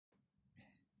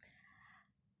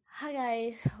Hi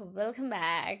guys, welcome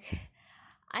back.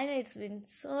 I know it's been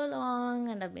so long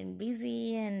and I've been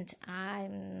busy and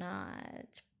I'm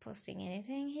not posting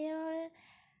anything here.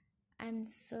 I'm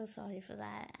so sorry for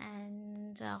that.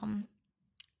 And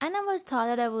I never thought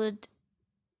that I would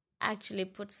actually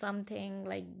put something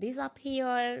like this up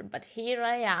here, but here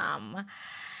I am.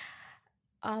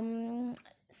 Um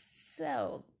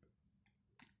so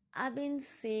I've been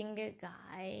seeing a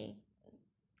guy.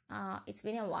 It's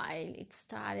been a while. It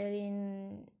started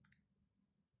in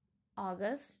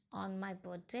August on my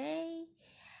birthday,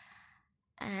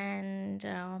 and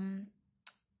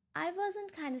I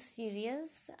wasn't kind of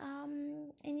serious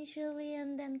initially,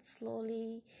 and then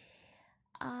slowly,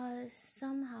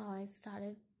 somehow I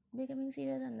started becoming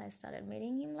serious, and I started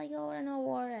meeting him like over and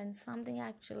over, and something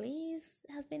actually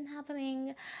has been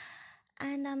happening,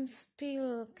 and I'm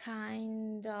still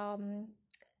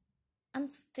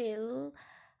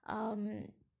um,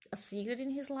 a secret in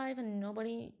his life, and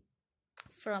nobody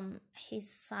from his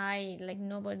side, like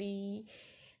nobody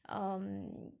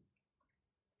um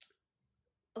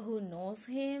who knows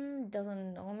him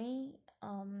doesn't know me,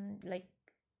 like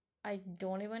I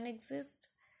don't even exist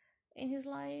in his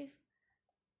life.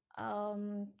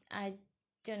 I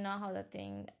don't know how that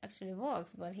thing actually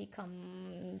works, but he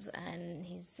comes and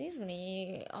he sees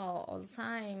me all the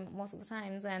time, most of the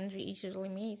times, and we usually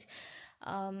meet.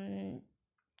 um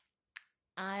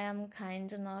I am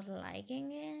kind of not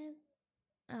liking it.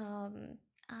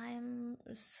 I'm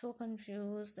so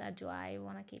confused that do I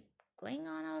want to keep going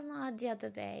on or not. The other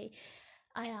day,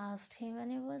 I asked him when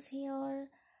he was here,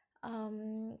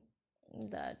 um,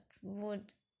 that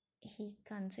would he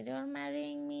consider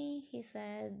marrying me. He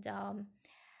said,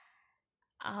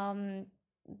 um,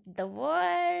 the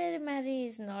word marry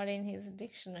is not in his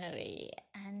dictionary,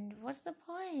 and what's the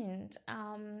point,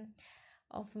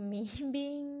 of me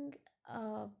being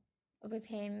uh with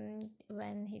him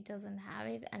when he doesn't have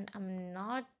it, and I'm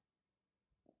not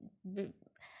be-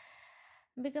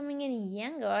 becoming any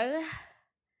younger.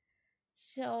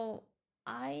 So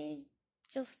I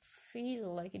just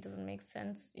feel like it doesn't make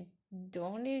sense. It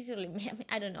don't usually I mean,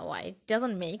 I don't know why it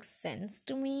doesn't make sense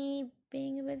to me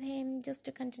being with him just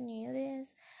to continue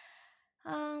this.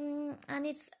 And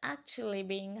it's actually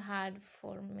being hard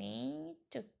for me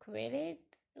to quit it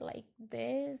like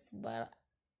this, but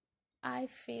I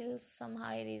feel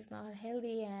somehow it is not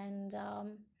healthy, and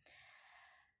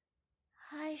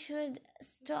I should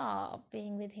stop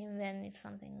being with him when if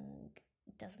something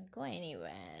doesn't go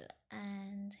anywhere.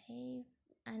 And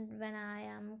when I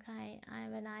am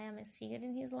a secret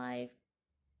in his life,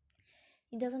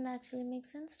 it doesn't actually make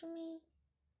sense to me.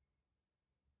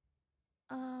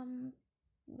 Um,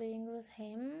 being with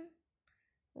him,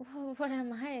 what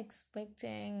am I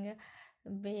expecting?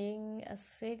 Being a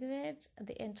secret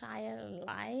the entire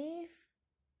life?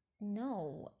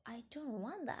 No, I don't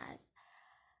want that.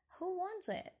 Who wants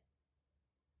it?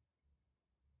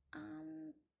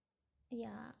 Um,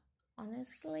 yeah,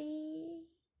 honestly,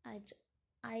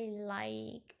 I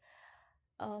like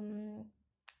um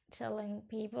telling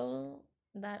people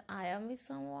that I am with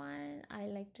someone. I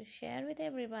like to share with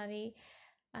everybody,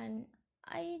 and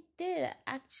I did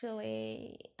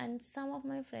actually, and some of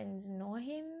my friends know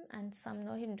him, and some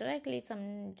know him directly,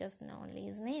 some just know only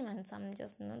his name, and some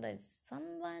just know that it's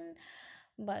someone,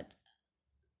 but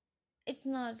it's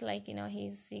not like,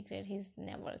 he's secret. He's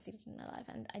never a secret in my life,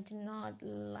 and I do not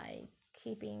like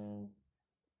keeping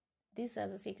this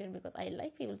as a secret because I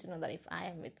like people to know that if I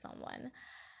am with someone.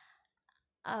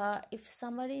 If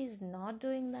somebody is not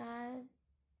doing that,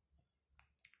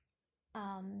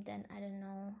 then I don't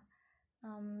know,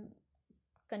 um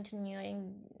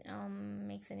continuing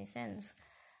makes any sense.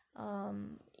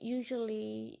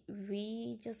 Usually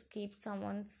we just keep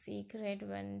someone's secret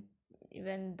when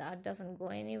that doesn't go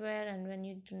anywhere, and when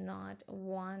you do not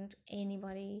want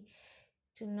anybody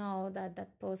to know that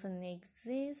that person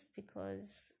exists,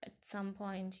 because at some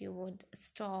point you would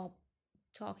stop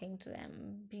talking to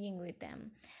them, being with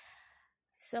them.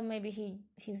 So maybe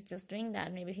he's just doing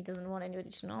that. Maybe he doesn't want anybody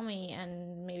to know me,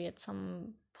 and maybe at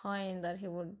some point that he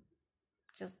would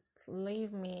just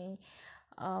leave me.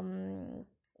 um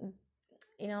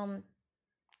you know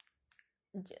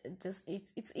just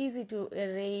it's easy to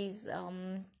erase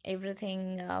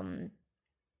everything,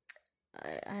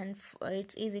 and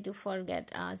it's easy to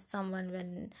forget someone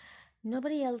when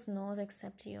nobody else knows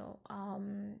except you.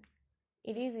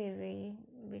 It is easy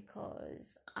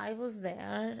because I was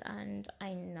there and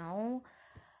I know.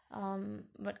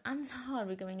 But I'm not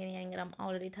becoming any younger. I'm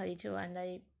already 32, and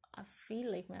I feel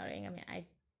like marrying. I mean, I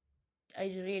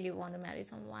really want to marry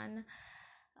someone.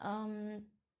 um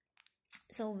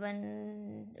so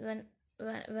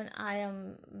when I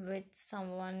am with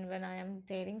someone, when I am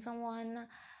dating someone,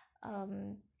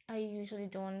 um, I usually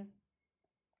don't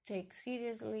take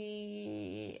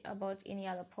seriously about any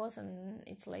other person.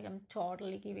 It's like I'm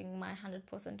totally giving my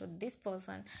 100% to this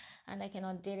person, and I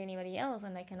cannot date anybody else,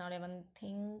 and I cannot even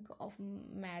think of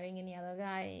marrying any other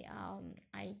guy.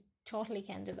 I totally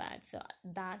can do that. So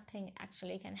that thing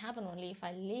actually can happen only if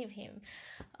I leave him.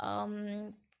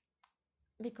 Um,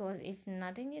 because if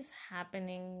nothing is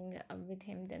happening with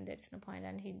him, then there is no point,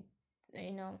 and he,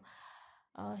 you know,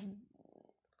 he,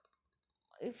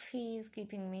 if he is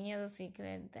keeping me as a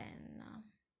secret, then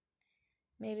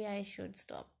maybe I should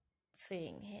stop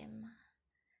seeing him.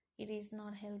 It is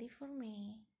not healthy for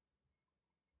me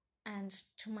and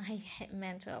to my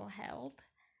mental health.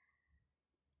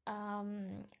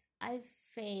 um I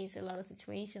face a lot of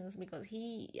situations because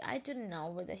I don't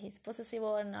know whether he's possessive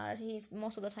or not. He's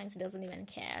most of the times he doesn't even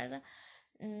care.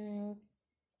 mm,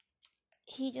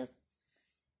 he just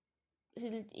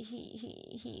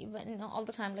he when all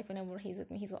the time, like whenever he's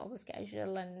with me, he's always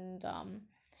casual, and um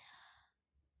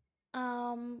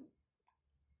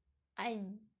I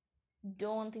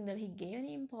don't think that he gave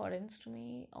any importance to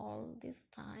me all this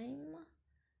time.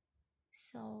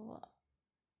 So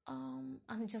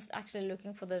I'm just actually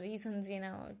looking for the reasons,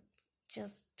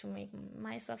 just to make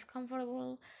myself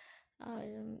comfortable.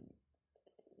 um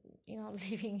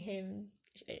Leaving him,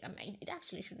 I mean, it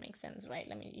actually should make sense, right?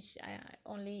 I mean,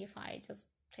 only if I just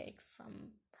take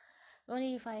some,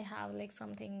 only if I have like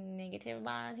something negative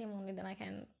about him, only then I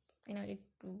can,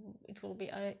 it will be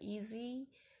easy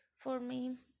for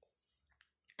me,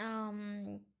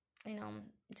 um you know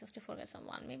just to forget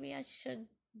someone. Maybe I should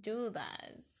do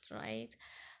that, right?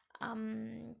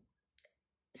 um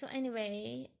so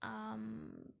anyway,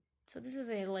 so this is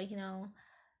it, like,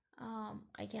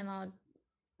 I cannot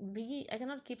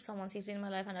keep someone secret in my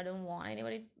life, and I don't want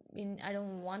anybody in I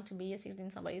don't want to be a secret in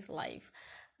somebody's life,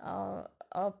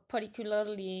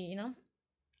 particularly,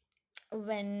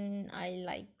 when I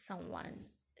like someone.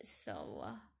 So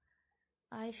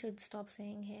I should stop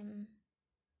saying him.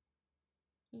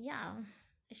 Yeah,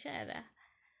 I should.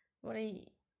 What are you,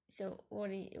 so what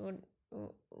do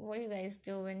you guys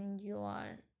do when you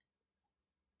are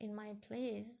in my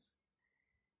place?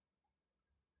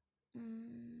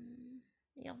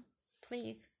 Yeah,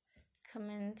 please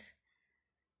comment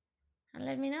and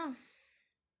let me know.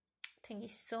 Thank you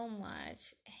so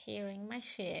much hearing my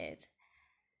shit.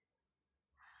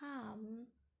 Um,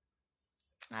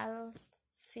 I'll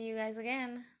see you guys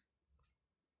again.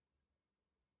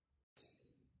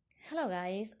 Hello,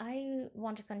 guys. I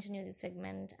want to continue this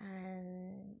segment,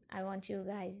 and I want you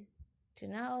guys to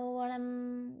know what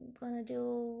I'm gonna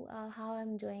do, how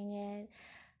I'm doing it,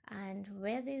 and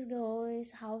where this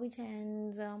goes, how it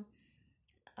ends.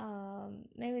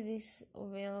 Maybe this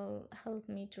will help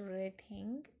me to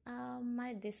rethink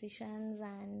my decisions,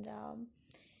 and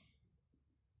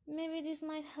maybe this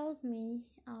might help me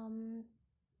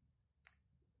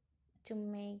to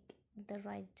make the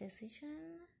right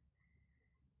decision.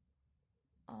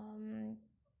 um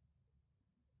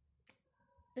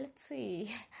let's see.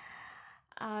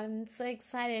 I'm so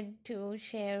excited to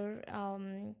share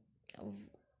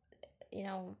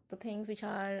the things which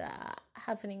are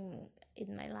happening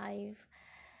in my life.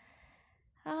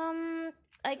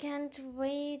 I can't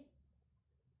wait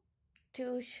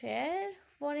to share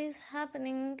what is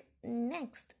happening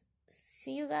next.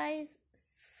 See you guys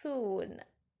soon,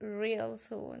 real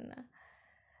soon.